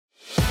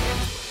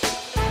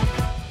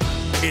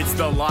It's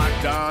the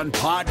Locked On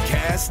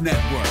Podcast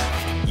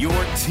Network, your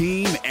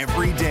team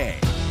every day.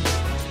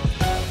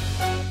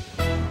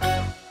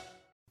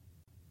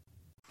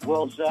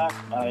 Well, Zach,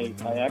 I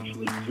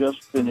actually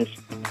just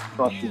finished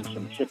crushing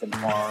some chicken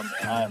farm,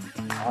 and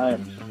I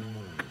am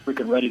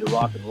freaking ready to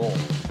rock and roll.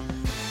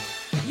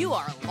 You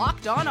are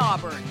Locked On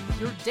Auburn,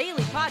 your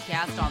daily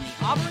podcast on the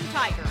Auburn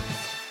Tigers.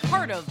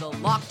 Part of the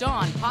Locked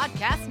On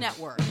Podcast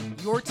Network,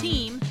 your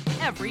team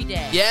every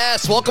day.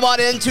 Yes, welcome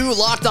on into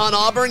Locked On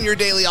Auburn, your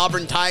daily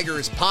Auburn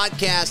Tigers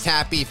podcast.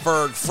 Happy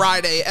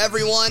Friday,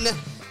 everyone.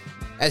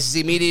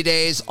 SEC Media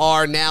Days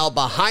are now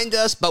behind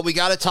us, but we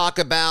got to talk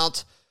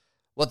about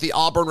what the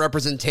Auburn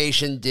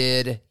representation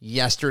did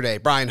yesterday.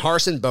 Brian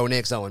Harsin, Bo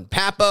Nix, Owen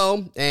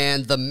Papo,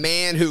 and the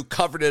man who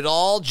covered it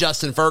all,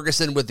 Justin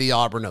Ferguson with the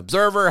Auburn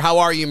Observer. How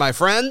are you, my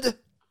friend?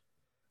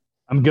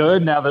 I'm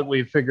good now that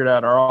we've figured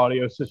out our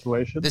audio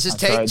situation. This is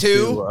take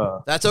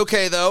two. That's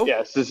okay, though.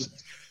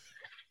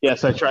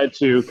 Yes, I tried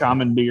to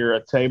commandeer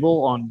a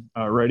table on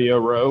Radio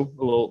Row,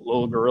 a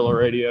little guerrilla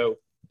radio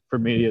for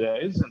Media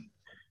Days, and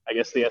I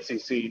guess the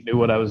SEC knew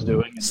what I was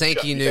doing.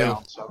 Sankey knew.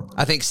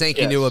 I think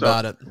Sankey knew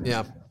about it.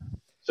 Yeah.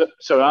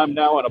 So I'm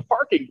now on a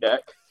parking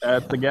deck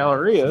at the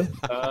Galleria,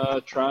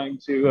 trying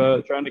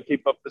to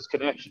keep up this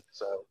connection.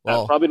 So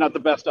probably not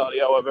the best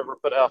audio I've ever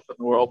put out in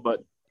the world,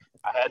 but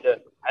I had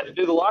to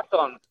do the Locked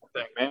On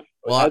thing, man.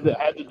 I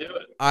had to do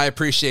it. I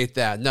appreciate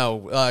that.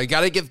 No, you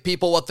got to give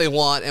people what they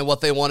want, and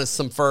what they want is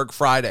some Ferg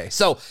Friday.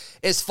 So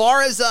as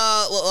far as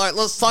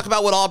let's talk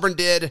about what Auburn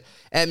did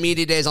at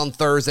Media Days on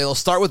Thursday.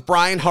 Let's start with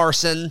Brian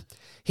Harsin.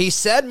 He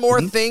said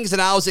more things than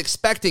I was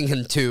expecting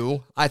him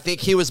to. I think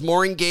he was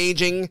more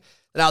engaging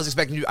than I was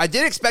expecting to. I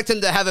did expect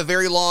him to have a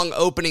very long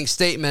opening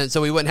statement,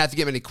 so we wouldn't have to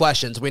give any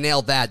questions. We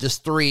nailed that.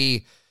 Just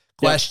 3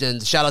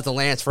 questions. Shout out to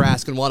Lance for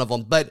asking one of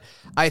them. But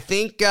I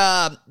think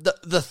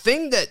the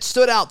thing that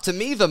stood out to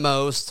me the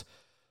most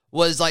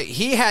was like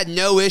he had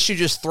no issue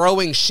just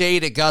throwing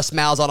shade at Gus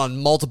Malzahn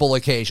on multiple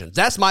occasions.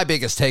 That's my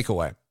biggest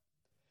takeaway.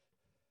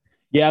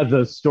 Yeah,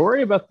 the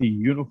story about the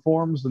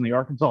uniforms in the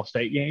Arkansas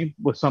State game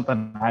was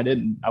something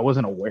I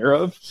wasn't aware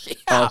of.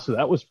 Yeah. So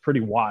that was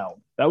pretty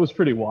wild.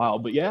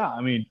 But yeah,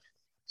 I mean,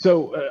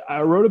 so I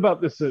wrote about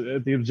this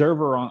at the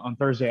Observer on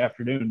Thursday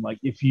afternoon. Like,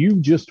 if you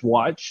just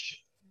watched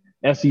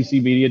SEC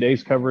Media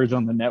Days coverage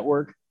on the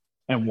network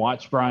and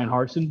watched Brian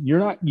Harsin,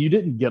 you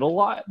didn't get a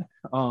lot.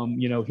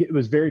 It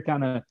was very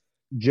kind of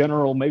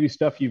general, maybe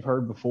stuff you've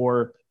heard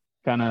before,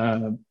 kind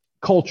of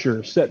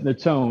culture, setting the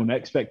tone,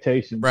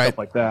 expectations, stuff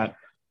like that.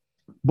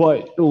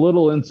 But a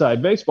little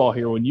inside baseball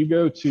here, when you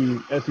go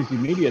to SEC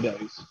Media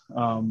Days,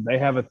 they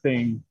have a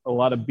thing, a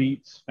lot of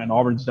beats, and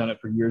Auburn's done it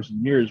for years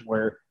and years,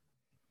 where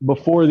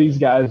before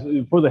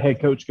the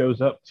head coach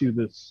goes up to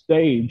the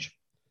stage,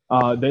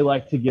 they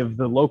like to give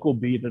the local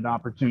beat an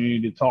opportunity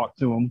to talk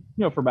to him,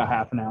 for about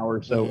half an hour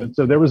or so. And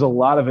so there was a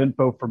lot of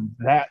info from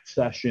that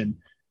session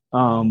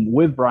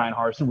with Brian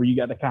Harsin where you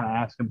got to kind of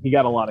ask him. He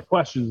got a lot of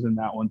questions in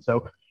that one.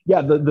 So,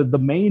 yeah, the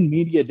main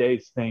Media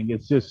Days thing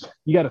is just,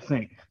 you got to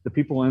think the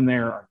people in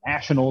there are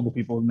national. The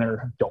people in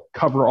there don't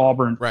cover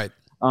Auburn. Right.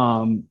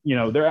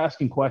 They're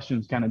asking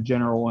questions kind of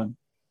general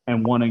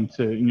and wanting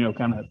to,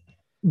 kind of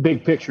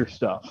big picture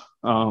stuff.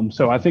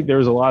 So I think there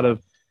was a lot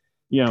of,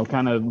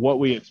 kind of what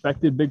we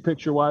expected big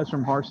picture wise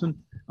from Harsin.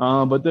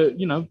 But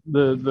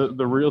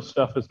the real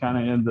stuff is kind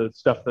of in the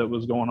stuff that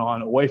was going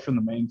on away from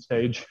the main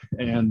stage,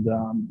 and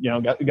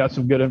got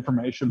some good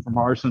information from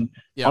Harsin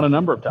on a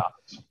number of topics.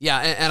 Yeah,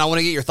 and I want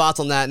to get your thoughts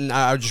on that. And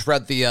I just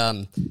read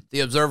the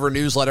Observer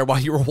newsletter while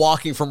you were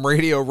walking from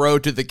Radio Row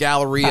to the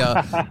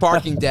Galleria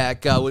parking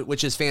deck,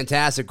 which is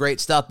fantastic, great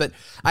stuff. But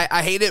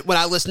I hate it when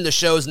I listen to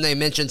shows and they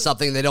mention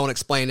something and they don't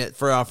explain it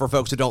for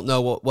folks who don't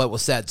know what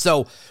was said.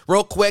 So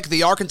real quick,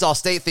 the Arkansas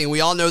State thing. We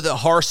all know that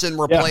Harsin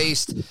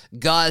replaced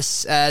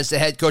Gus as the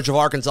head coach of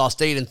Arkansas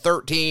State in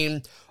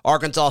 2013.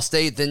 Arkansas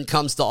State then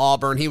comes to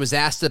Auburn. He was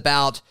asked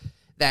about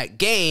that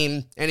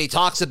game, and he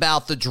talks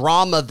about the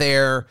drama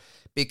there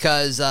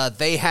because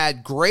they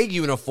had gray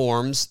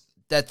uniforms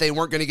that they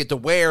weren't going to get to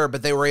wear,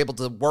 but they were able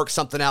to work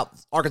something out.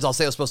 Arkansas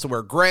State was supposed to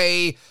wear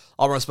gray.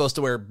 Auburn was supposed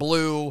to wear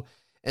blue.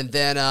 And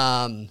then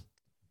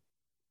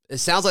it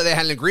sounds like they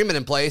had an agreement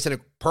in place,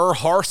 and per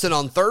Harsin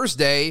on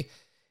Thursday,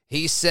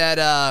 he said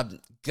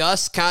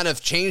Gus kind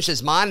of changed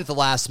his mind at the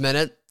last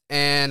minute,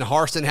 and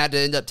Harsin had to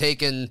end up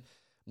taking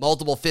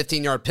multiple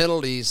 15-yard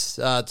penalties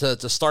to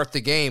start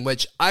the game,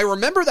 which I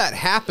remember that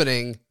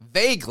happening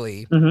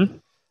vaguely. And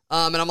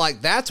I'm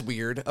like, that's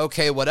weird.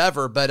 Okay,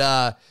 whatever.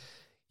 But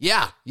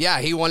yeah,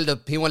 he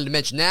wanted to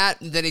mention that.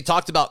 And then he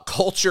talked about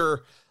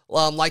culture,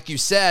 like you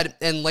said,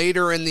 and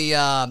later in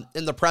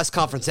the press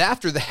conference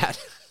after that,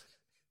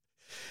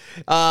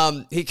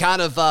 he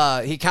kind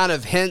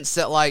of hints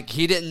that like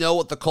he didn't know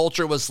what the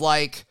culture was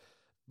like,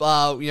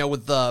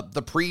 with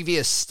the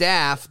previous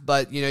staff,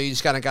 but you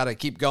just kind of got to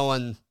keep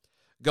going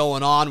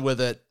on with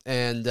it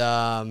and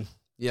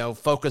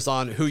focus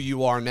on who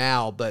you are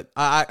now. But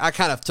I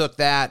kind of took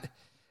that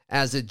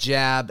as a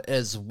jab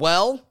as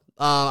well.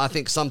 I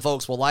think some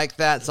folks will like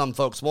that, some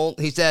folks won't.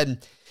 He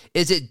said,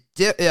 Is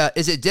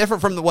it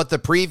different from what the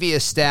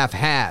previous staff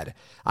had?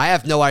 I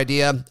have no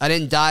idea. I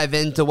didn't dive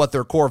into what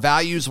their core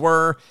values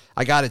were.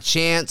 I got a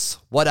chance.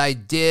 What I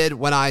did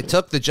when I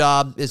took the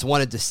job is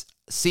wanted to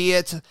see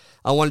it.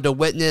 I wanted to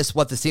witness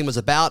what the team was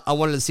about. I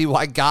wanted to see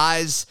why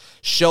guys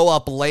show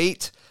up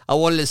late. I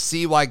wanted to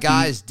see why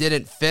guys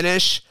didn't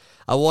finish.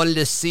 I wanted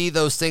to see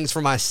those things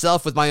for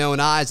myself with my own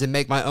eyes and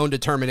make my own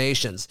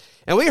determinations.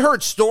 And we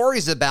heard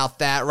stories about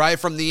that, right,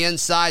 from the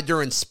inside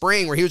during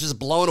spring where he was just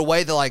blown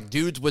away that, like,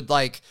 dudes would,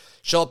 like,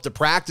 show up to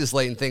practice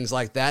late and things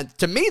like that.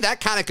 To me, that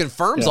kind of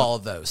confirms all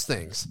of those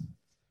things.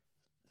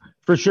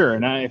 For sure.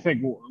 And I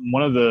think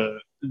one of the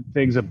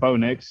things that Bo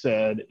Nix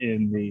said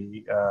in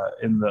the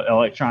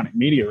electronic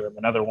media room,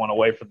 another one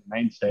away from the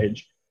main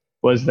stage,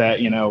 was that,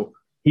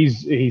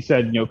 he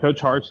said, Coach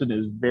Harsin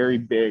is very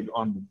big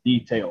on the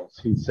details.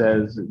 He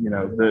says,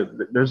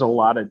 there's a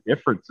lot of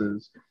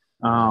differences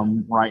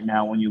right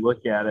now when you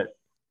look at it.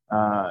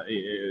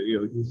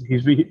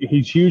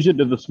 He's huge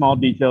into the small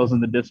details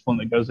and the discipline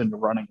that goes into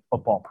running a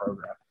football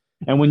program.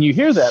 And when you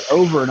hear that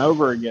over and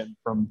over again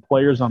from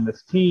players on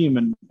this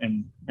team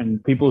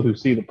and people who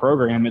see the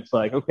program, it's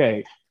like,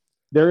 okay,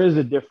 there is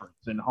a difference.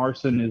 And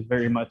Harsin is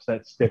very much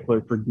that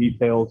stickler for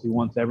details. He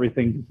wants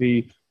everything to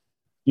be,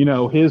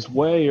 his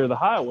way or the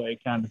highway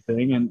kind of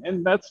thing.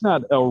 And that's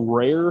not a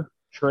rare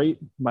trait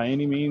by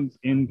any means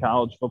in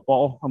college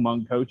football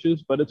among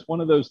coaches, but it's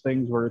one of those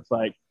things where it's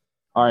like,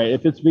 all right,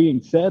 if it's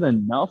being said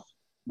enough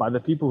by the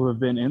people who have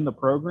been in the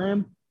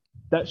program,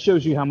 that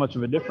shows you how much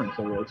of a difference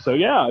there is. So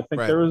yeah, I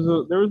think there's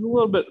a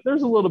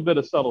little bit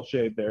of subtle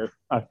shade there,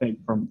 I think,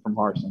 from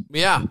Harsin.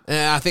 Yeah,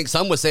 and I think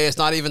some would say it's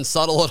not even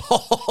subtle at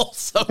all.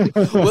 So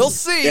we'll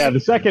see. Yeah,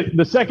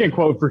 the second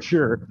quote for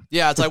sure.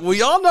 Yeah, it's like,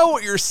 we all know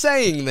what you're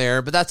saying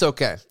there, but that's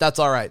okay. That's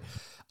all right.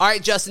 All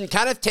right, Justin,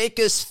 kind of take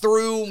us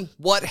through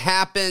what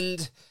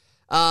happened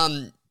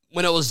when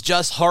it was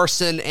just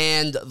Harsin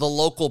and the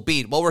local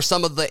beat. What were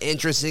some of the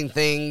interesting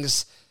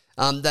things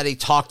that he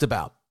talked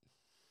about?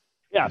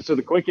 Yeah, so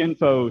the quick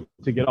info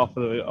to get off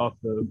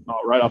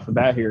the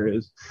bat here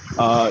is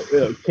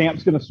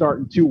camp's going to start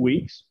in 2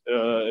 weeks.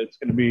 It's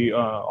going to be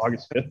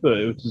August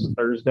 5th, which is a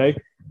Thursday.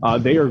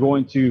 They are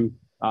going to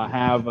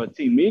have a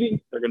team meeting.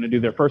 They're going to do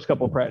their first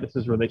couple of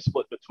practices where they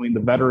split between the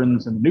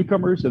veterans and the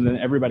newcomers, and then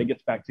everybody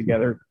gets back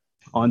together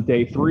on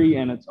day 3,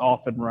 and it's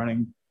off and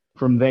running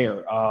from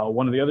there.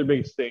 One of the other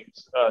biggest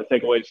things,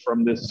 takeaways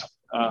from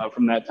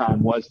that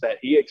time was that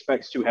he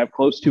expects to have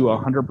close to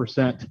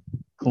 100%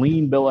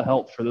 clean bill of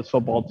health for this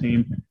football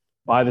team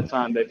by the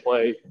time they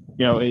play,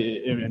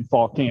 in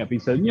fall camp. He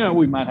said,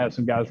 we might have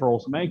some guys roll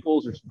some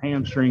ankles or some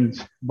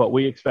hamstrings, but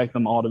we expect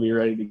them all to be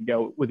ready to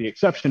go, with the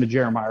exception of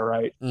Jeremiah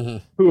Wright,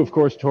 who, of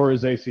course, tore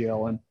his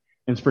ACL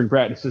in spring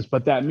practices.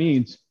 But that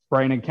means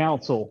Brandon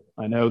Council.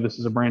 I know this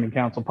is a Brandon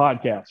Council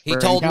podcast. He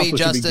told me,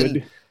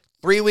 Justin,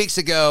 3 weeks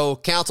ago,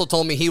 Council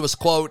told me he was,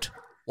 quote,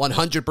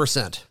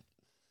 100%.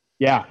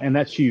 Yeah, and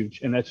that's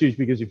huge. And that's huge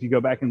because if you go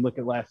back and look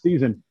at last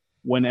season,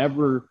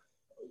 whenever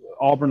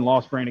Auburn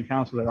lost Brandon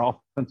Council, their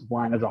offensive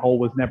line as a whole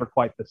was never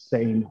quite the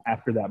same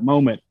after that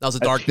moment. That was a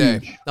dark day.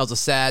 That was a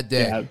sad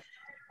day. Yeah.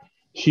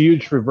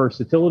 Huge for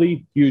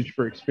versatility, huge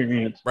for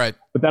experience. Right.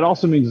 But that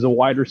also means the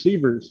wide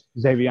receivers,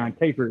 Xavion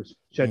Capers,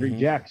 Cedric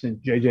Jackson,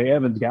 J.J.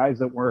 Evans, guys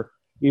that were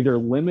either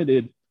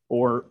limited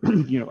or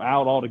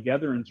out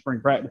altogether in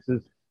spring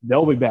practices,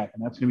 they'll be back.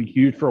 And that's going to be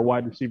huge for a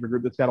wide receiver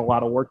group that's got a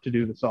lot of work to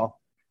do this off,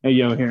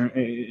 here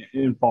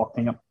in fall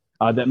camp.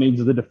 That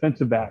means the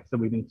defensive backs that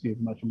we didn't see as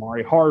much.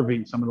 Amari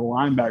Harvey, some of the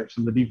linebackers,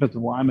 some of the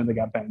defensive linemen that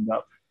got banged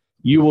up.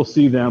 You will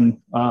see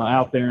them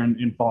out there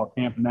in fall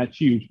camp, and that's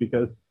huge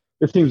because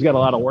this team's got a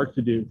lot of work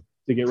to do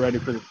to get ready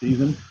for the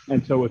season.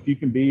 And so if you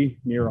can be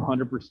near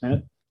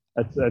 100%,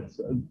 that's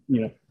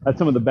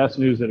some of the best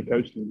news that a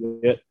coach can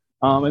get.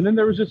 And then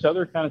there was just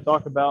other kind of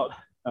talk about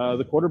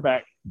the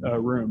quarterback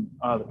room,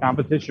 the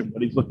competition,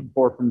 what he's looking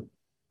for from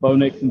Bo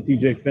Nix and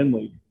TJ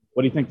Finley,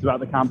 what he thinks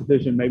about the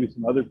competition, maybe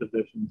some other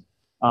positions.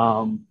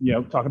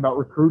 Talk about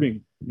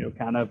recruiting,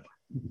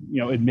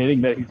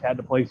 admitting that he's had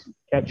to play some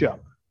catch up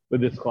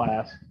with this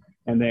class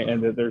and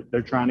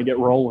they're trying to get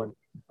rolling.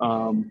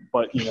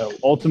 But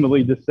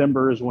ultimately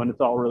December is when it's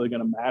all really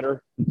going to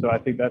matter. And so I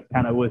think that's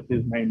kind of with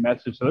his main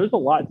message. So there's a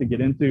lot to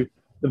get into.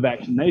 The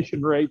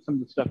vaccination rate, some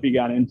of the stuff he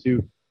got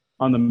into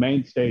on the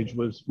main stage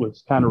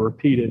was kind of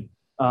repeated.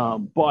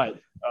 But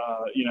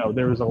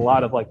there was a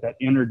lot of like that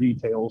inner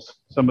details,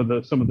 some of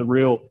the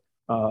real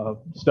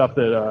stuff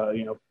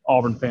that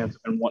Auburn fans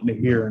have been wanting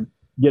to hear and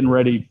getting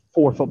ready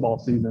for football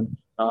season.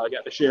 I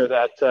got to share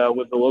that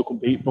with the local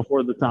beat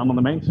before the time on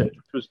the main stage,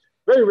 which was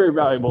very, very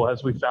valuable,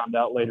 as we found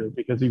out later,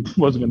 because he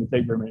wasn't going to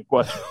take very many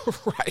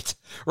questions.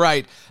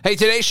 Right. Hey,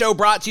 today's show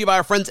brought to you by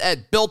our friends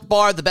at Built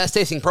Bar, the best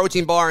tasting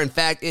protein bar. In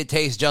fact, it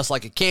tastes just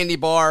like a candy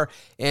bar,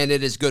 and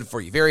it is good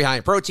for you. Very high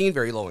in protein,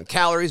 very low in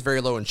calories,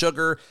 very low in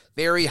sugar,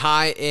 very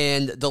high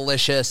in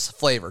delicious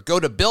flavor.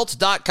 Go to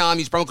Built.com,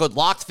 use promo code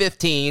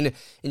LOCKED15,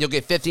 and you'll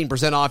get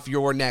 15% off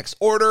your next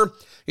order.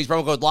 Use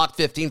promo code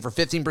LOCKED15 for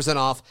 15%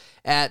 off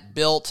at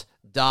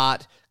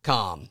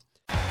Built.com.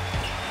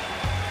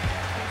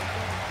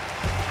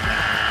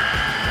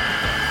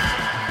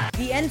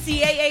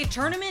 NCAA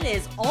tournament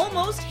is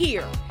almost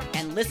here,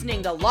 and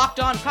listening to Locked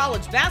On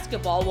College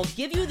Basketball will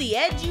give you the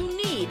edge you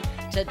need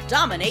to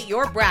dominate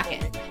your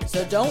bracket.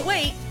 So don't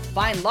wait.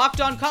 Find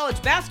Locked On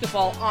College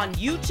Basketball on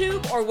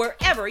YouTube or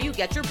wherever you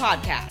get your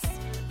podcasts.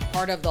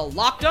 Part of the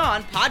Locked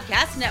On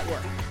Podcast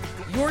Network.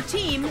 Your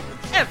team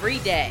every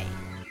day.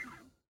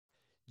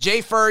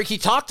 Jay Ferg, he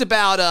talked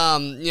about,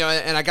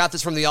 and I got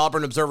this from the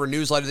Auburn Observer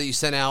newsletter that you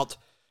sent out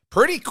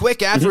pretty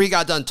quick after he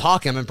got done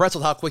talking. I'm impressed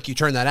with how quick you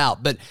turned that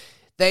out. But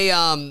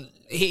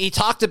he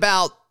talked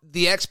about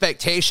the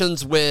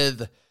expectations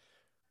with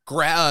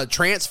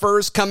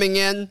transfers coming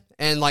in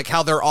and like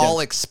how they're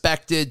all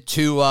expected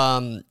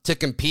to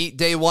compete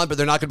day one, but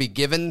they're not going to be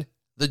given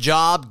the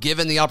job,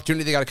 given the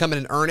opportunity. They got to come in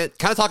and earn it.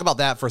 Kind of talk about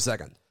that for a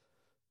second.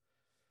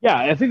 Yeah,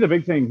 I think the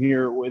big thing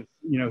here with,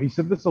 he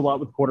said this a lot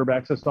with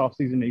quarterbacks this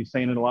offseason. He's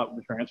saying it a lot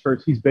with the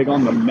transfers. He's big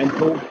on the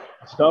mental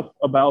stuff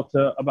about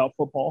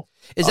football.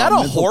 Is that a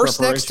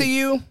horse next to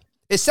you?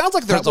 It sounds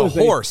like there's a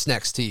horse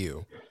next to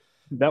you.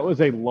 That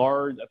was I think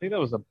that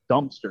was a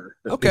dumpster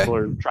that people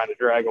are trying to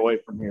drag away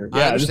from here.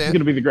 Yeah, this is going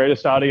to be the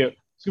greatest audio.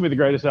 It's going to be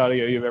the greatest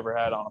audio you've ever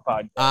had on a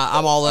podcast.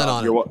 I'm all in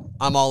on it.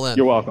 I'm all in.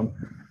 You're welcome.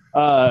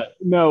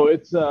 No,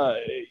 it's,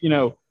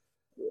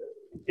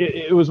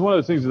 it was one of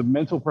those things. The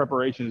mental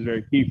preparation is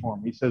very key for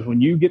him. He says when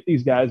you get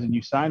these guys and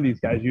you sign these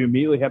guys, you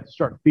immediately have to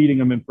start feeding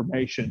them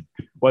information,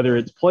 whether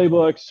it's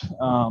playbooks,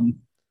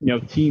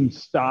 team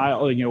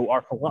style,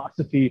 our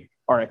philosophy,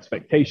 our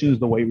expectations,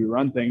 the way we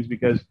run things,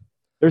 because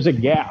there's a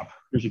gap.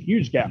 There's a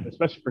huge gap,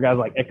 especially for guys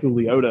like Eku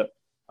Leota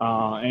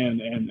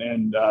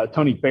and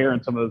Tony Fair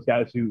and some of those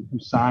guys who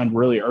signed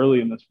really early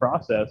in this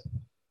process.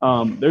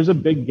 There's a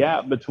big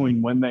gap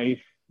between when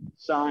they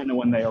sign and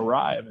when they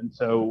arrive. And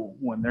so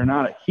when they're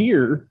not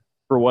here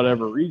for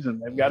whatever reason,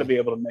 they've got to be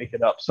able to make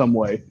it up some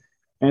way.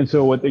 And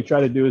so what they try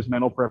to do is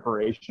mental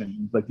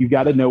preparation. Like, you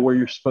got to know where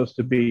you're supposed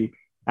to be.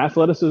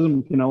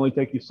 Athleticism can only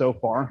take you so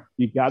far.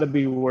 You got to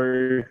be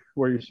where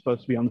you're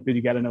supposed to be on the field.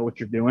 You got to know what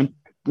you're doing.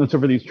 And so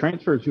for these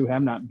transfers who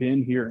have not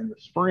been here in the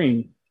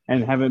spring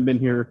and haven't been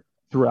here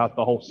throughout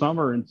the whole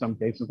summer, in some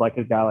cases, like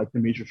a guy like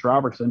Demetrius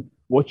Robertson,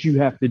 what you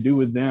have to do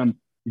with them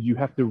is you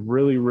have to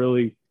really,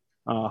 really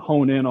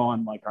hone in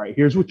on, like, all right,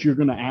 here's what you're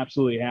going to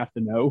absolutely have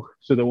to know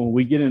so that when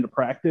we get into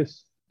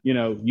practice,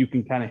 you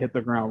can kind of hit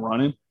the ground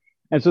running.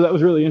 And so that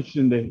was really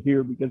interesting to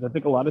hear, because I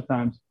think a lot of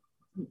times,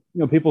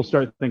 people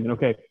start thinking,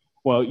 okay,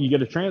 well, you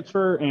get a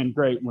transfer and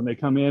great. When they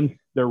come in,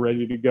 they're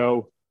ready to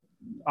go.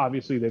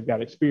 Obviously they've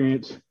got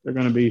experience. They're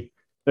going to be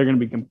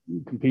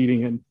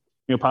competing and,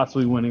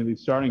 possibly winning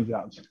these starting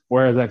jobs.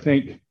 Whereas I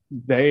think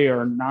they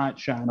are not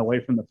shying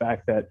away from the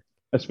fact that,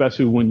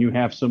 especially when you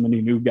have so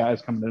many new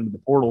guys coming into the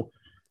portal,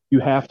 you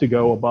have to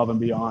go above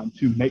and beyond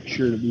to make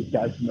sure that these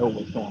guys know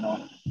what's going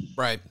on.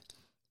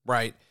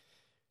 Right.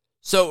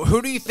 So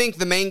who do you think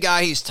the main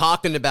guy he's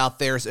talking about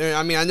there is?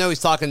 I mean, I know he's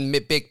talking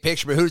big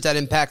picture, but who does that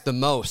impact the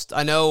most?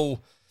 I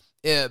know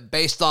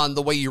based on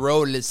the way you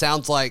wrote it, it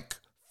sounds like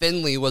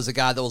Finley was a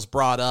guy that was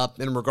brought up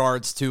in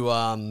regards to,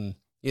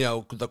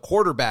 the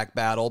quarterback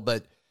battle.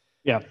 But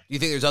yeah, do you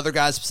think there's other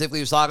guys specifically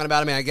he was talking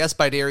about? I mean, I guess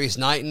by Darius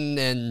Knighton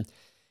and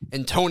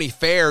Tony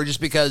Fair,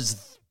 just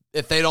because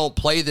if they don't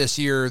play this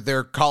year,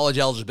 their college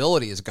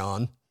eligibility is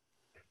gone.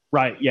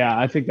 Right. Yeah,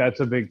 I think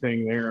that's a big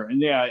thing there. And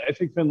yeah, I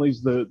think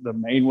Finley's the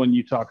main one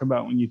you talk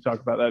about when you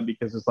talk about that,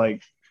 because it's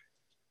like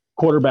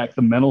quarterback,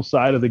 the mental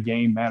side of the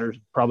game matters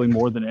probably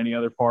more than any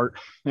other part,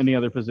 any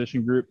other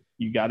position group.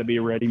 You got to be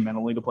ready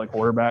mentally to play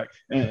quarterback.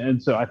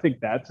 And so I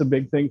think that's a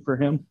big thing for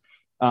him.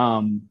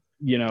 Other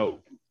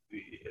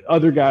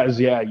guys,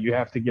 yeah, you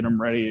have to get them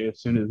ready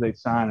as soon as they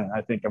sign. And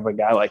I think of a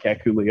guy like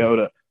Eku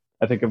Leota.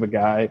 I think of a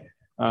guy,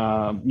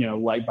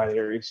 like by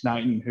Darius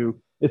Knighton,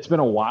 who it's been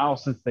a while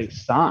since they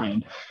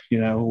signed.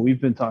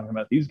 We've been talking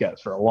about these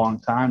guys for a long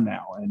time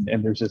now,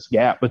 and there's this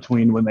gap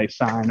between when they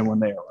sign and when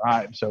they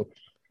arrive. So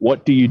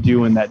what do you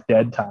do in that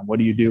dead time? What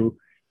do you do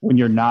when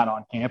you're not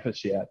on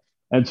campus yet?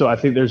 And so I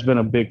think there's been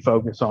a big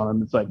focus on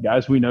them. It's like,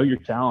 guys, we know you're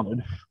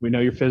talented. We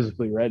know you're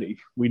physically ready.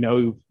 We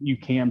know you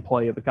can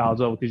play at the college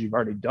level because you've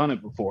already done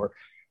it before.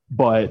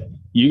 But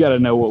you got to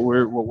know what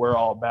we're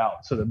all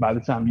about, so that by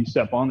the time you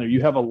step on there, you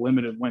have a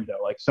limited window.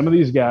 Like, some of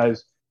these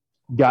guys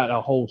got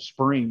a whole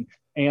spring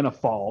and a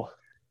fall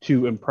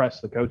to impress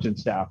the coaching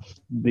staff.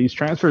 These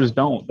transfers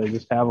don't. They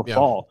just have a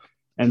fall.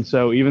 And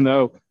so even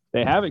though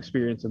they have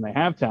experience and they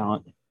have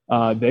talent,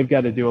 they've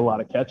got to do a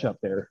lot of catch up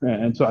there.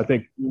 And so I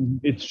think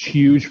it's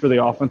huge for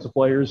the offensive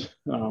players.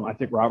 I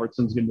think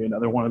Robertson's going to be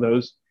another one of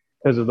those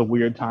because of the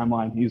weird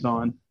timeline he's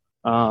on.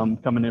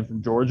 Coming in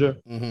from Georgia.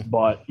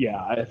 But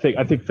yeah, I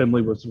think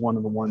Finley was one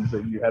of the ones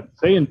that you have to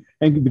say. And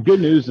the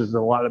good news is a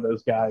lot of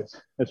those guys,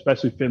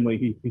 especially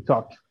Finley, he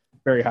talked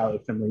very highly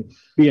of Finley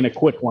being a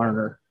quick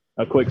learner,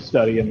 a quick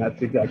study, and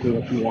that's exactly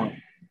what you want.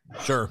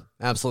 Sure,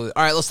 absolutely.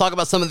 All right, let's talk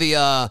about some of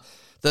the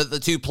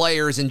two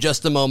players in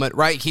just a moment,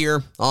 right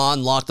here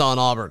on Locked On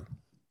Auburn.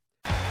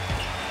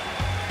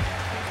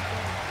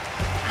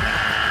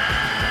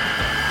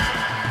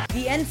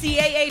 The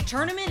NCAA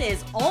tournament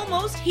is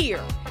almost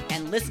here, and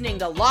and listening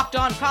to Locked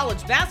On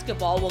College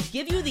Basketball will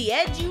give you the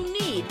edge you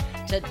need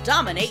to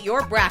dominate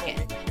your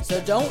bracket.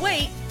 So don't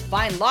wait.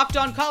 Find Locked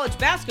On College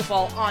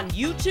Basketball on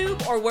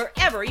YouTube or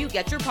wherever you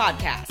get your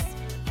podcasts.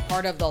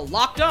 Part of the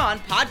Locked On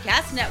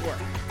Podcast Network.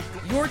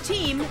 Your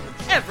team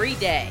every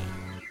day.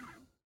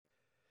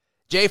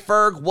 Jay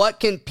Ferg, what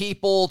can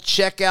people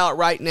check out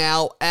right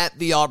now at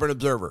the Auburn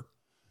Observer?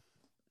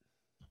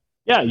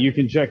 Yeah, you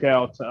can check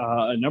out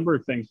a number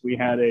of things. We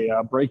had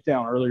a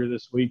breakdown earlier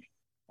this week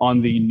on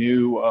the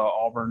new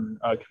Auburn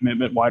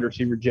commitment wide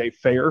receiver, Jay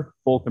Fair.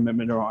 Full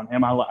commitment on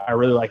him. I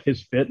really like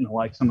his fit and I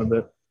like some of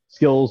the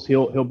skills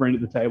he'll bring to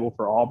the table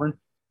for Auburn.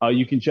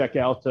 You can check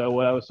out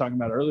what I was talking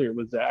about earlier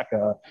with Zach.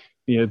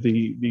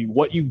 The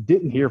what you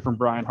didn't hear from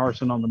Brian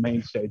Harsin on the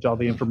main stage, all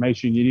the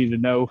information you need to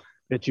know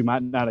that you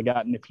might not have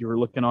gotten if you were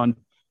looking on,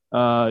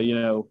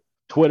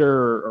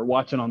 Twitter or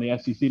watching on the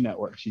SEC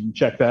networks. You can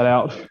check that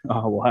out.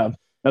 We'll have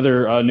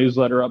another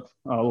newsletter up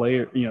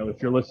later,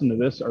 if you're listening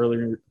to this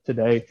earlier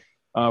today,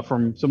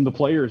 from some of the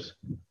players,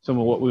 some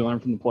of what we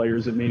learned from the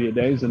players at Media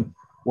Days. And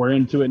we're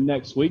into it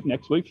next week.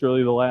 Next week's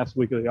really the last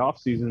week of the off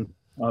season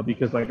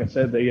because, like I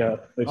said, they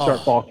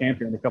start fall camp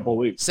here in a couple of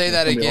weeks. Say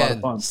that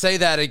again. Say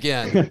that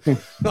again.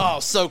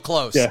 Oh, so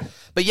close. Yeah.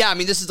 But, yeah, I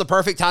mean, this is the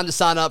perfect time to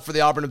sign up for the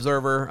Auburn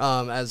Observer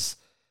as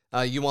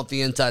you want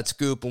the inside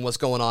scoop on what's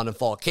going on in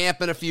fall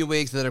camp in a few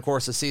weeks. And then, of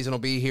course, the season will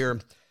be here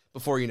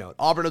before you know it.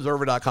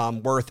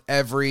 AuburnObserver.com, worth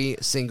every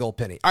single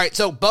penny. All right,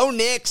 so Bo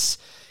Nix,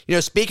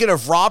 speaking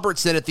of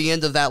Robertson at the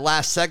end of that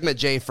last segment,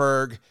 Jay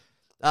Ferg,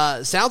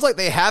 sounds like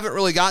they haven't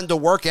really gotten to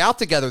work out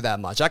together that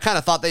much. I kind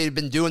of thought they had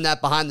been doing that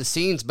behind the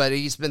scenes, but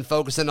he's been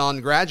focusing on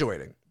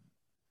graduating.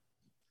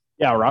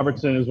 Yeah,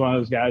 Robertson is one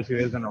of those guys who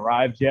hasn't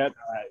arrived yet.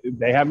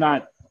 They have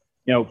not.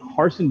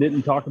 Harsin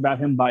didn't talk about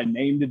him by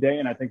name today,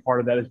 and I think part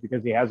of that is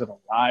because he hasn't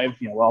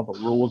arrived, all the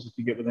rules that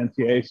you get with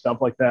NCAA, stuff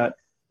like that.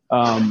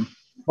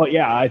 But,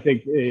 yeah, I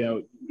think,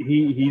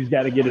 he's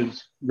got to get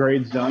his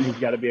grades done. He's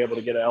got to be able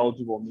to get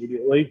eligible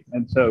immediately.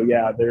 And so,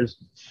 yeah,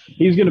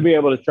 he's going to be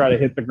able to try to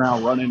hit the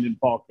ground running in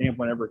fall camp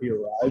whenever he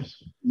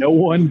arrives. No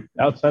one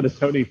outside of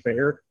Tony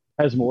Fair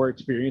has more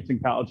experience in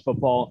college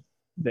football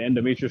than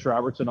Demetrius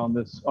Robertson on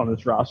this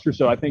roster.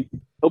 So I think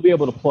he'll be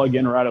able to plug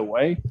in right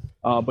away.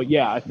 But,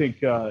 yeah, I think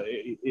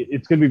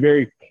it's going to be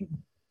very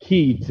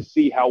key to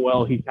see how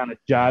well he kind of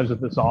jives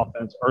with this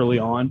offense early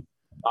on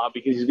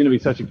because he's going to be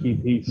such a key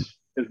piece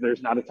because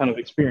there's not a ton of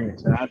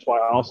experience. And that's why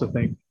I also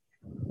think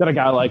that a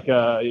guy like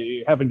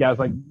having guys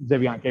like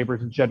Xavier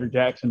Capers and Shedrick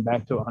Jackson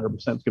back to 100%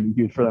 is going to be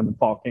huge for them in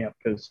fall camp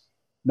because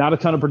not a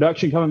ton of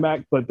production coming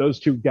back, but those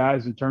two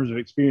guys in terms of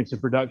experience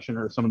and production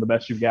are some of the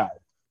best you've got.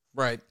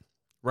 Right.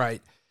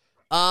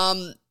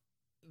 Bo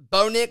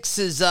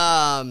Nix's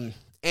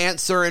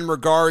answer in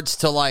regards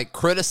to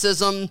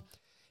criticism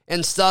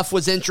and stuff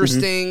was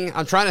interesting. Mm-hmm.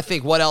 I'm trying to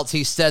think what else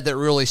he said that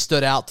really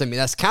stood out to me.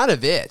 That's kind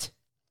of it.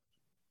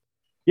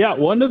 Yeah,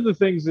 one of the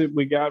things that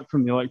we got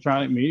from the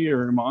electronic media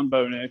room on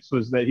Bo Nix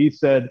was that he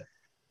said,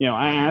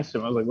 I asked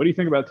him, I was like, what do you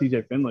think about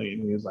TJ Finley?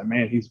 And he was like,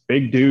 man, he's a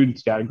big dude.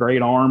 He's got a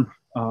great arm,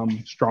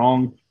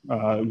 strong,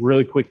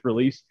 really quick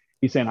release.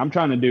 He's saying, I'm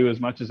trying to do as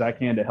much as I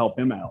can to help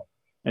him out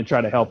and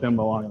try to help him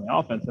along in the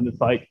offense. And it's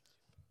like,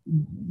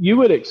 you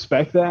would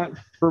expect that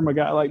from a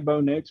guy like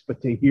Bo Nix,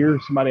 but to hear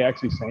somebody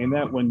actually saying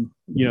that when,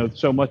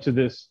 so much of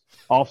this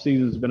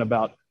offseason has been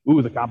about,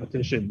 the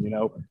competition,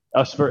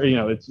 us for,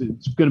 it's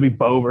going to be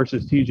Bo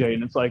versus TJ.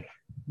 And it's like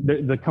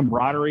the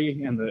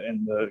camaraderie and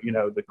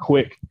the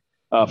quick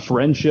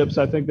friendships,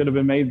 I think, that have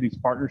been made, these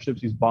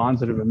partnerships, these bonds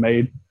that have been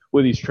made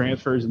with these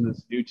transfers and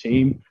this new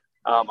team,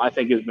 I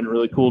think has been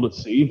really cool to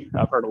see.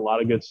 I've heard a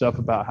lot of good stuff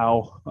about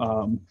how,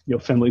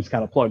 Finley's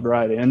kind of plugged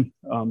right in.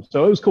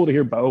 So it was cool to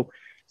hear Bo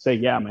say,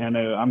 yeah, man,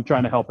 I'm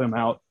trying to help him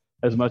out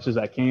as much as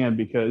I can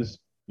because,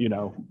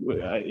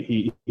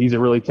 he's a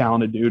really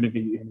talented dude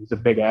and he's a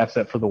big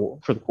asset for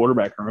the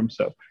quarterback room.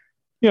 So,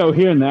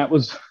 hearing that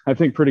was, I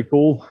think, pretty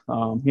cool.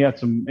 He had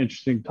some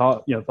interesting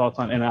thoughts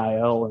on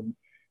NIL and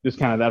just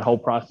kind of that whole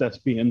process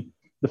being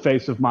the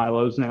face of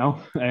Milo's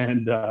now.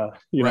 And,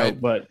 right.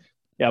 But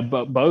yeah,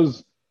 but Bo,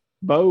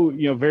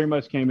 very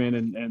much came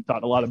in and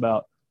thought a lot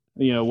about,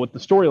 what the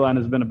storyline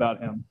has been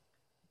about him,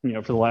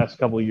 for the last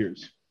couple of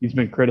years. He's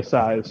been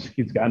criticized.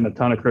 He's gotten a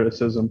ton of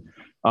criticism.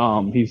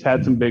 He's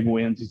had some big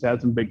wins. He's had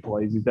some big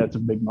plays. He's had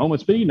some big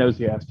moments, but he knows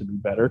he has to be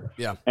better.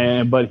 Yeah.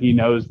 But he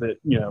knows that,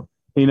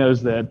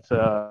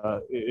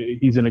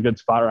 he's in a good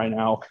spot right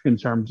now in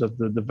terms of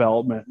the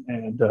development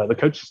and the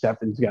coaching staff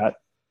that he's got.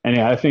 And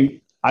yeah, I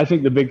think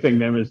the big thing to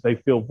them is they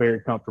feel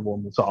very comfortable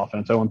in this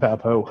offense. Owen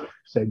Papo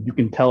said you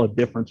can tell a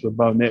difference with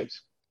Bo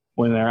Nix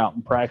when they're out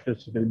in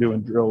practice, they're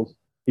doing drills.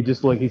 He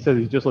just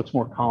looks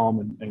more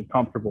calm and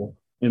comfortable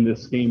in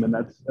this scheme, and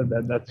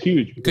that's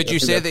huge. Could you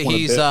say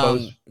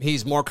that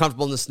he's more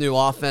comfortable in this new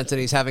offense and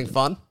he's having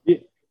fun?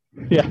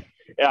 Yeah,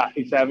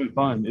 he's having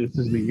fun. This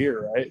is the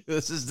year, right?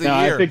 This is the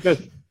year.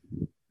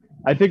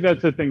 I think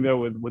that's the thing though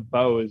with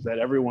Bo is that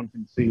everyone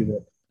can see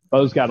that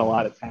Bo's got a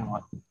lot of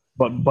talent,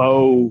 But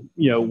Bo,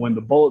 when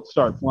the bullets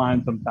start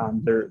flying,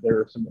 sometimes there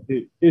are some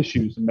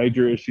issues, some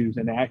major issues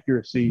in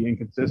accuracy,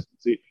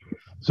 inconsistency.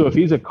 So if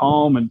he's a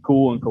calm and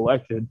cool and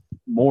collected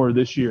more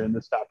this year in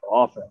this type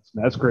of offense,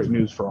 that's great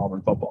news for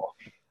Auburn football.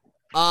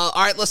 All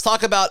right, let's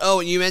talk about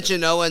Owen. You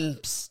mentioned Owen,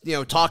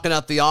 talking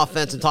up the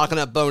offense and talking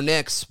up Bo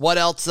Nix. What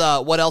else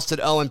did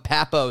Owen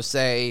Papo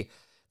say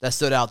that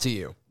stood out to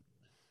you?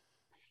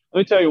 Let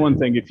me tell you one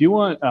thing. If you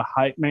want a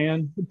hype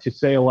man to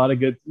say a lot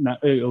of good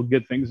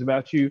things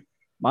about you,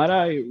 might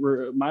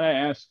I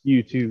ask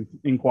you to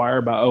inquire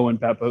about Owen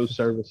Papo's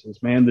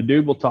services? Man, the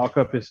dude will talk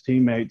up his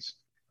teammates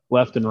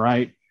left and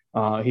right.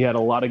 He had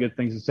a lot of good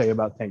things to say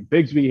about Tank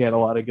Bigsby. He had a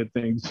lot of good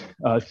things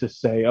to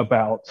say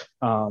about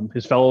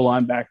his fellow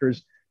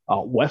linebackers.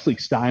 Wesley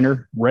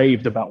Steiner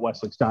raved about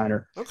Wesley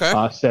Steiner. Okay.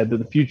 Said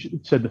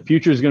the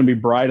future is going to be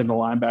bright in the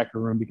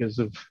linebacker room because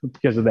of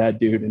that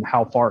dude and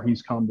how far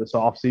he's come this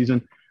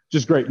offseason.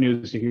 Just great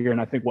news to hear. And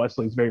I think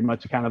Wesley's very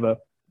much kind of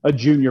a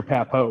junior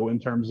Papo in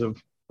terms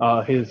of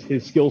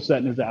his skill set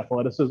and his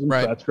athleticism.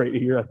 Right. So that's great to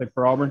hear, I think,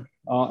 for Auburn.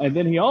 And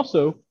then he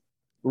also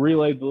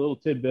relayed the little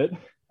tidbit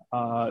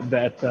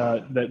that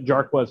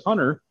Jarquez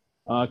Hunter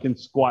can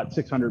squat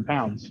 600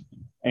 pounds,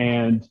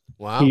 and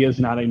wow. He is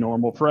not a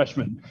normal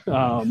freshman.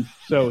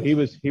 So he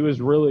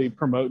was really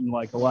promoting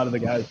like a lot of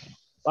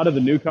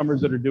the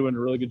newcomers that are doing a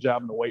really good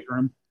job in the weight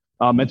room.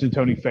 Mentioned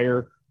Tony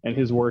Fair and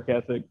his work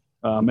ethic.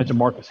 Mentioned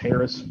Marcus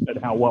Harris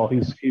and how well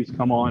he's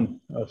come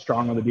on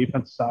strong on the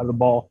defensive side of the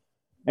ball.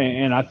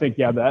 And I think,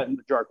 that and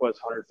the Jarquez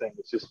Hunter thing,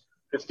 it's just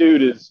this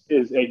dude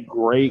is a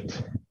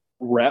great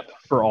rep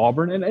for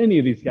Auburn, and any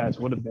of these guys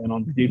would have been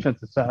on the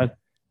defensive side.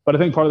 But I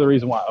think part of the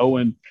reason why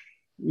Owen,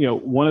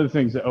 one of the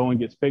things that Owen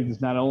gets picked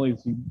is not only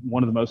is he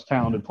one of the most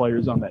talented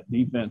players on that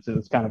defense, and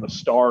it's kind of a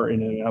star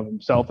in and of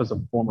himself as a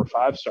former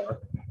 5-star,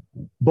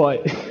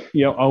 but,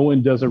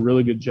 Owen does a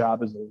really good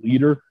job as a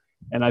leader.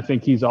 And I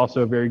think he's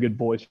also a very good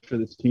voice for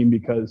this team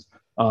because,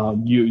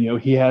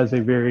 he has a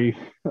very,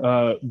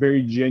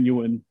 very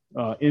genuine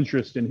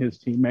interest in his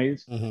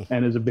teammates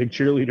and is a big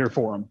cheerleader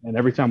for them. And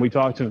every time we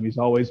talk to him, he's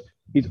always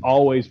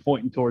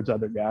pointing towards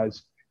other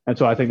guys. And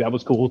so I think that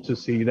was cool to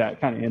see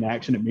that kind of in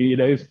action at media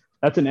days.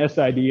 That's an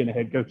SID and a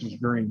head coach's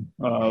dream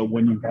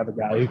when you have a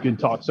guy who can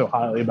talk so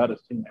highly about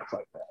his teammates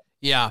like that.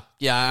 Yeah.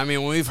 I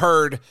mean, we've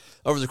heard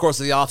over the course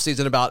of the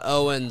offseason about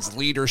Owen's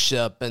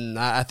leadership, and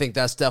I think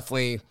that's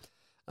definitely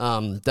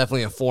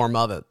a form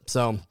of it.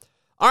 So,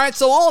 all right.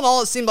 So all in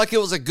all, it seemed like it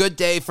was a good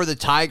day for the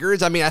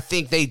Tigers. I mean, I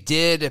think they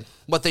did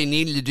what they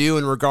needed to do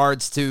in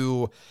regards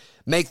to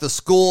make the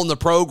school and the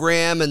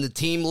program and the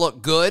team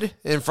look good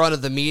in front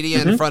of the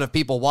media, in front of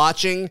people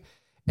watching,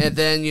 and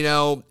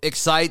then,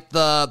 excite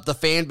the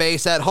fan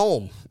base at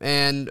home.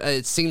 And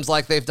it seems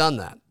like they've done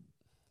that.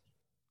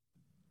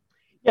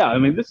 Yeah. I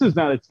mean, this is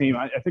not a team.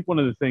 I think one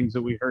of the things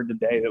that we heard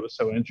today that was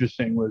so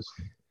interesting was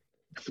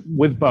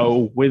with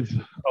Bo, with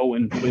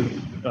Owen,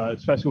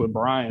 especially with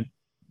Brian,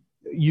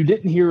 you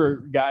didn't hear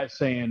guys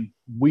saying,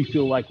 we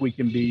feel like we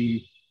can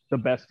be the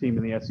best team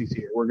in the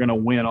SEC. We're going to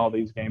win all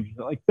these games.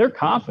 Like, they're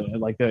confident.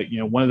 Like,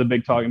 one of the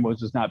big talking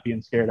points is not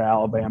being scared of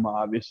Alabama,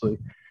 obviously.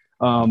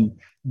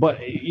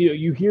 But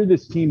you hear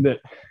this team that,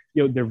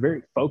 they're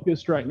very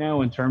focused right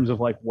now in terms of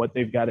like what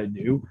they've got to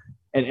do.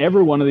 And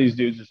every one of these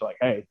dudes is like,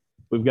 hey,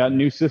 we've got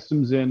new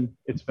systems in.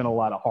 It's been a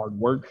lot of hard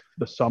work.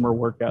 The summer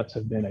workouts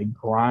have been a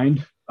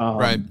grind.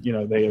 Right.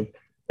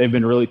 They've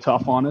been really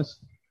tough on us.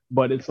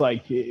 But it's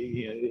like,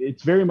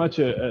 it's very much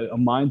a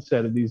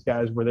mindset of these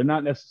guys where they're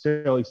not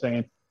necessarily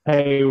saying,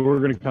 hey, we're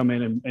going to come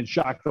in and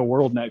shock the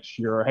world next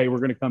year, or hey, we're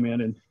going to come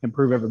in and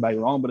prove everybody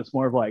wrong. But it's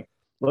more of like,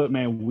 look,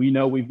 man, we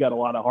know we've got a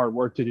lot of hard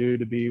work to do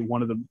to be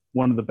one of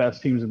the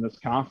best teams in this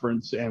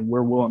conference, and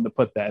we're willing to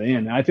put that in.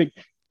 And I think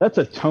that's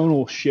a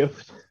tonal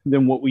shift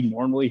than what we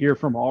normally hear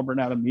from Auburn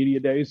out of media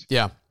days.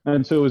 Yeah.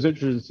 And so it was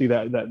interesting to see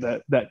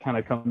that kind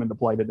of come into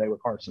play today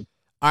with Carson.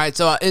 All right,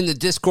 so in the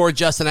Discord,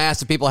 Justin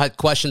asked if people had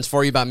questions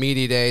for you about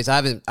media days.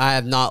 I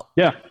have not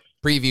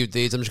previewed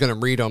these. I'm just going to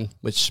read them,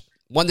 which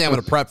one day I'm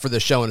going to prep for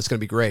the show, and it's going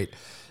to be great.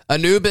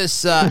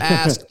 Anubis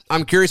asked,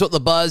 I'm curious what the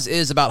buzz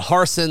is about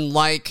Harsin,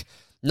 like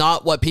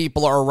not what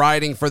people are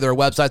writing for their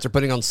websites or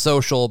putting on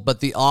social, but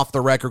the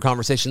off-the-record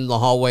conversation in the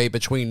hallway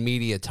between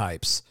media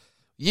types.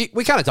 We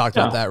kind of talked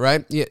about that,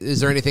 right? Is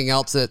there anything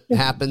else that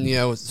happened,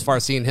 as far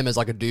as seeing him as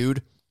like a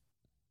dude?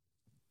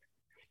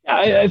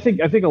 I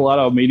think a lot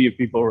of media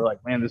people were like,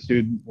 man, this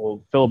dude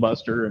will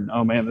filibuster, and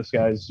oh man, this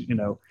guy's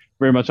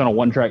very much on a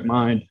one-track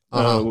mind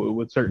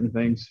with certain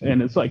things.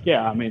 And it's like,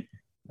 I mean,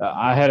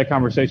 I had a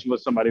conversation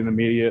with somebody in the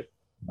media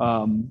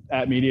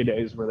at media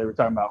days where they were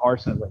talking about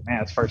Harsin. I was like,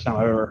 man, it's the first time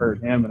I've ever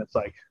heard him, and it's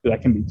like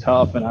that can be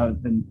tough.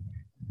 And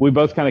we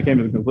both kind of came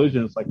to the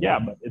conclusion, it's like,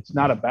 but it's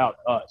not about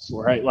us,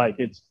 right? Like,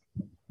 it's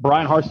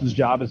Brian Harsin's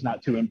job is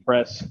not to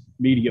impress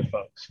media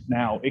folks.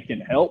 Now, it can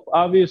help,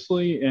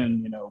 obviously,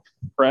 and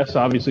press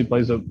obviously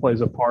plays a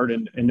part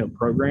in the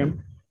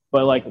program.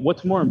 But like,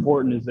 what's more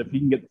important is if he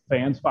can get the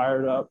fans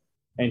fired up,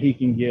 and he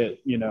can get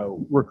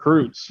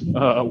recruits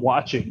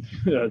watching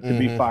to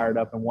be fired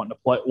up and wanting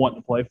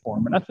to play for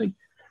him. And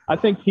I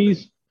think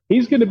he's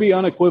he's going to be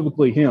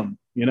unequivocally him.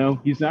 You know,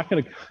 he's not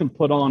going to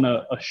put on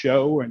a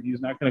show, and he's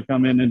not going to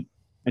come in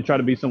and try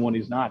to be someone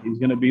he's not. He's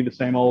going to be the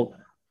same old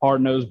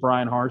hard-nosed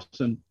Brian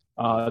Harsin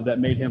that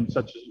made him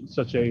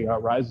such a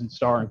rising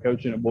star in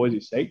coaching at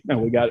Boise State.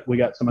 And we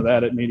got some of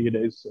that at Media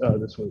Days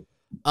this week.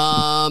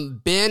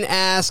 Ben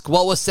asked,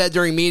 what was said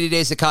during Media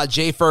Days that caught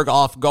Jay Ferg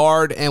off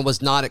guard and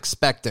was not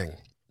expecting?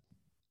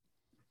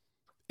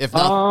 If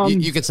not,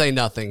 you can say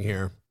nothing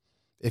here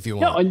if you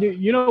want. No,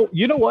 and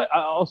you know what?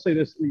 I'll say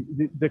this: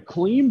 the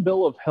clean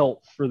bill of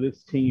health for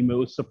this team, it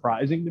was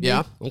surprising to me.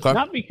 Yeah, okay.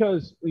 Not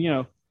because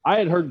I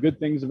had heard good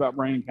things about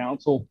Brandon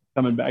Council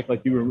coming back,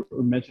 like you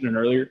were mentioning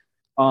earlier.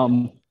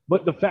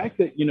 But the fact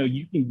that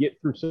you can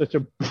get through such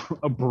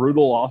a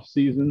brutal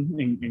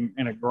offseason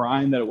and a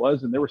grind that it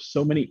was, and there were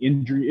so many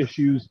injury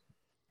issues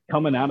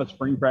coming out of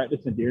spring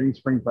practice and during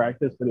spring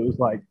practice that it was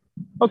like,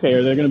 okay,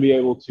 are they going to be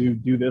able to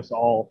do this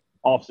all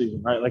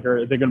offseason, right? Like,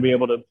 are they going to be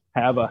able to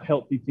have a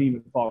healthy team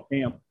at fall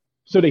camp?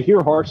 So to hear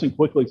Harsin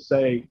quickly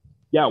say,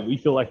 yeah, we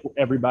feel like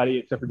everybody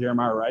except for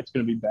Jeremiah Wright's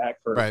going to be back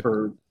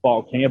for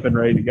fall camp and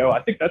ready to go.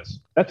 I think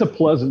that's a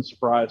pleasant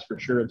surprise for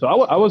sure. So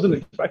I wasn't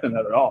expecting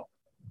that at all.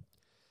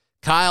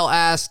 Kyle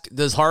asked,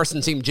 does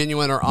Harsin seem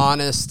genuine or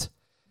honest?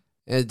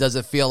 And does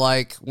it feel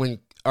like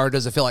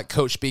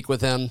coach speak with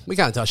him? We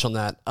kind of touched on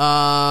that.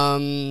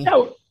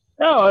 No,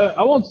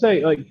 I won't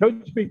say like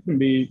coach speak can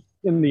be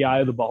in the eye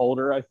of the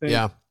beholder. I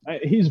think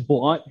he's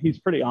blunt. He's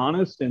pretty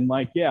honest. And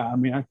I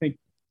think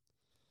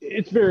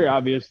it's very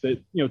obvious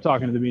that,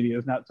 talking to the media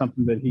is not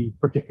something that he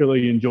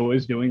particularly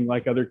enjoys doing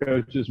like other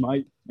coaches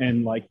might.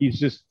 And he's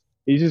just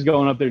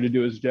going up there to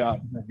do his job.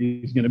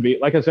 He's going to be,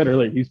 like I said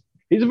earlier, he's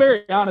a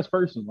very honest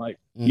person.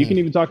 You can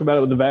even talk about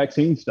it with the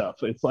vaccine stuff.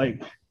 So it's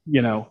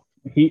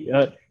he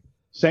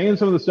saying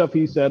some of the stuff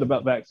he said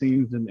about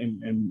vaccines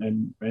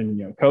and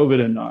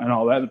COVID and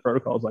all that, the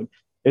protocols,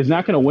 is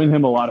not going to win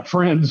him a lot of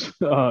friends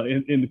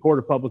in the court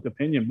of public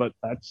opinion, but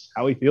that's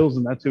how he feels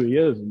and that's who he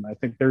is. And I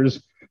think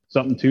there's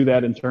something to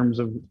that in terms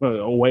of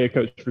a way a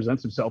coach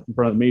presents himself in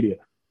front of the media.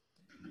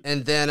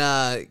 And then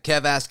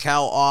Kev asked,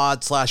 how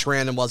odd /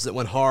 random was it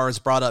when Hars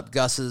brought up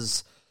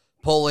Gus's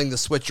pulling the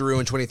switcheroo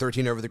in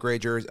 2013 over the gray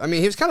jersey? I mean,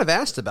 he was kind of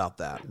asked about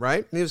that,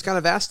 right? He was kind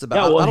of asked about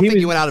it. I don't think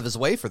he went out of his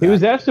way for that.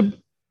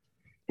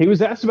 He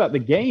was asked about the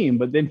game,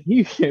 but then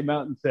he came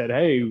out and said,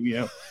 hey,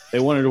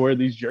 they wanted to wear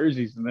these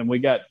jerseys, and then we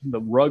got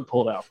the rug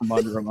pulled out from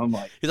under him. I'm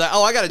like, he's like,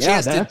 oh, I got a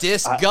chance to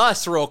diss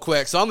Gus real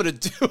quick, so I'm going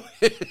to do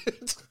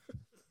it.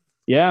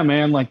 Yeah,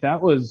 man,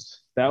 that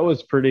was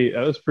pretty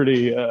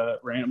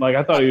random.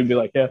 I thought he would be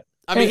like, yeah.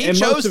 I mean, he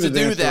chose to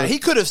do that. He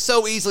could have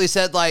so easily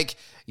said,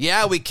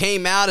 yeah, we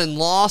came out and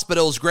lost, but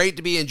it was great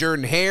to be in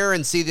Jordan Hare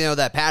and see,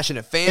 that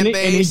passionate fan base.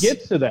 And he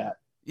gets to that.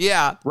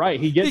 Yeah. Right.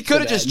 He could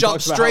have just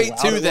jumped straight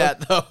to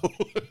that, though.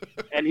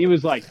 And he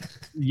was like,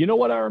 you know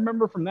what I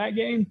remember from that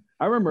game?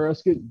 I remember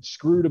us getting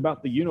screwed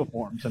about the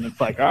uniforms. And it's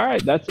like, all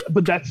right, that's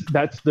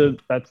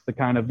the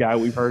kind of guy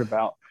we've heard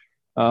about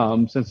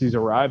since he's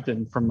arrived.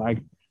 And from my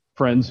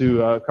friends who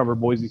cover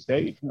Boise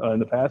State in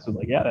the past, was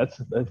like, yeah,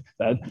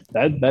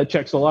 that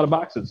checks a lot of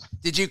boxes.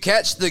 Did you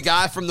catch the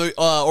guy from the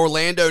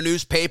Orlando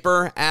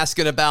newspaper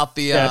asking about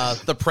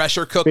the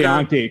pressure cooker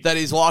Bianchi that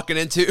he's walking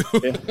into?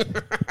 Yeah.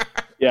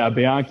 Yeah,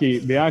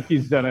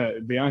 Bianchi's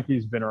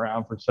been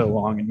around for so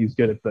long, and he's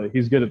good at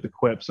the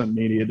quips on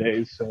Media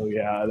Days. So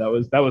yeah,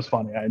 that was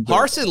funny.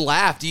 Harsin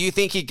laughed. Do you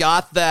think he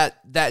got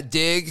that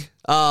dig?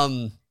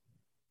 Another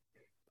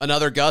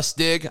Gus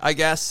dig, I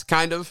guess,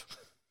 kind of.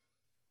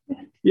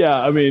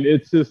 Yeah, I mean,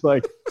 it's just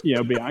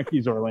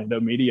Bianchi's Orlando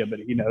media, but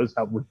he knows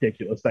how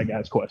ridiculous that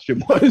guy's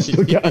question was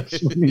to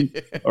Gus when he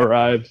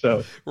arrived.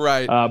 So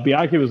right,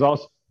 Bianchi was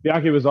also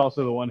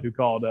the one who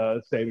called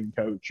saving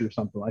coach or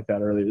something like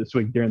that earlier this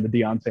week during the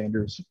Deion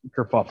Sanders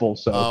kerfuffle.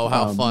 So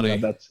how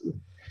funny!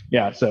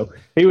 So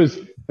he was.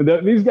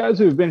 These guys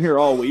who have been here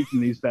all week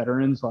and these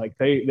veterans,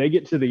 they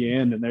get to the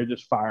end and they're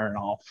just firing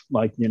off.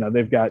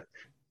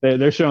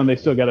 They're showing they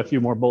still got a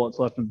few more bullets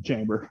left in the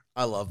chamber.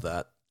 I love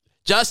that.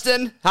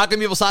 Justin, how can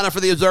people sign up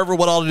for the Observer?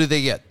 What all do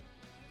they get?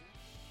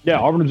 Yeah,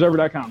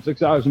 AuburnObserver.com.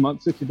 $6 a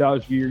month,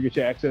 $60 a year. Get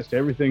you access to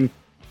everything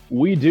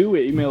we do.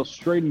 It emails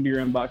straight into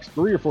your inbox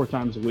 3 or 4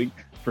 times a week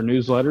for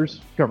newsletters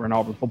covering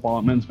Auburn football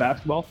and men's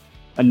basketball,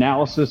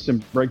 analysis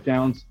and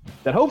breakdowns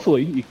that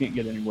hopefully you can't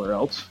get anywhere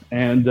else.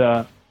 And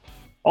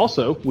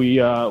also,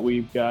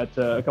 we've got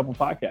a couple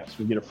podcasts.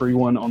 We get a free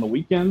one on the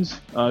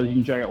weekends. You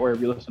can check out wherever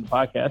you listen to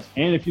podcasts.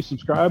 And if you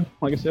subscribe,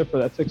 like I said, for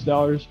that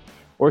 $6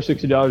 or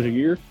 $60 a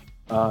year,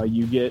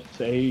 you get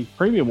a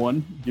premium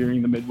one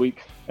during the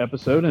midweek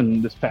episode.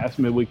 And this past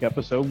midweek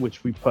episode,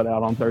 which we put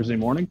out on Thursday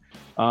morning,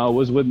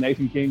 was with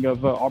Nathan King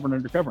of Auburn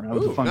Undercover. And that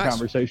was a fun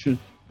conversation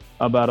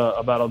about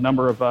a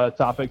number of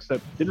topics that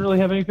didn't really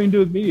have anything to do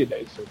with Media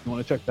Days. So if you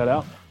want to check that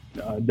out,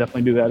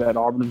 definitely do that at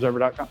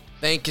AuburnObserver.com.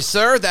 Thank you,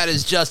 sir. That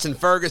is Justin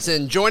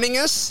Ferguson joining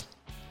us.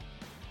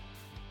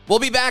 We'll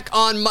be back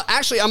on.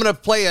 Actually, I'm going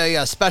to play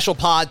a special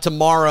pod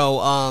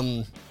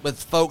tomorrow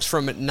with folks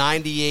from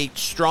 98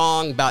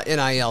 Strong about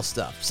NIL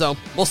stuff. So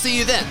we'll see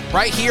you then,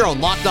 right here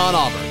on Locked On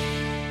Auburn.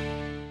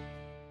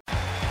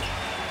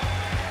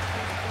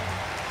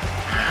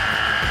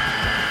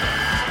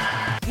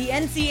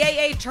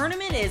 NCAA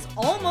tournament is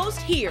almost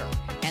here,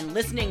 and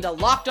listening to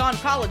Locked On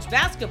College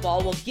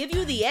Basketball will give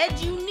you the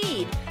edge you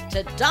need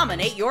to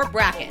dominate your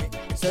bracket.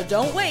 So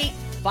don't wait.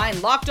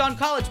 Find Locked On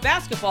College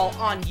Basketball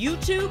on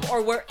YouTube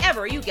or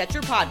wherever you get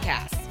your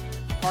podcasts.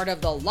 Part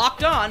of the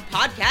Locked On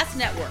Podcast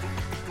Network.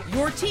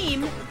 Your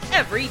team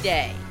every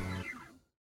day.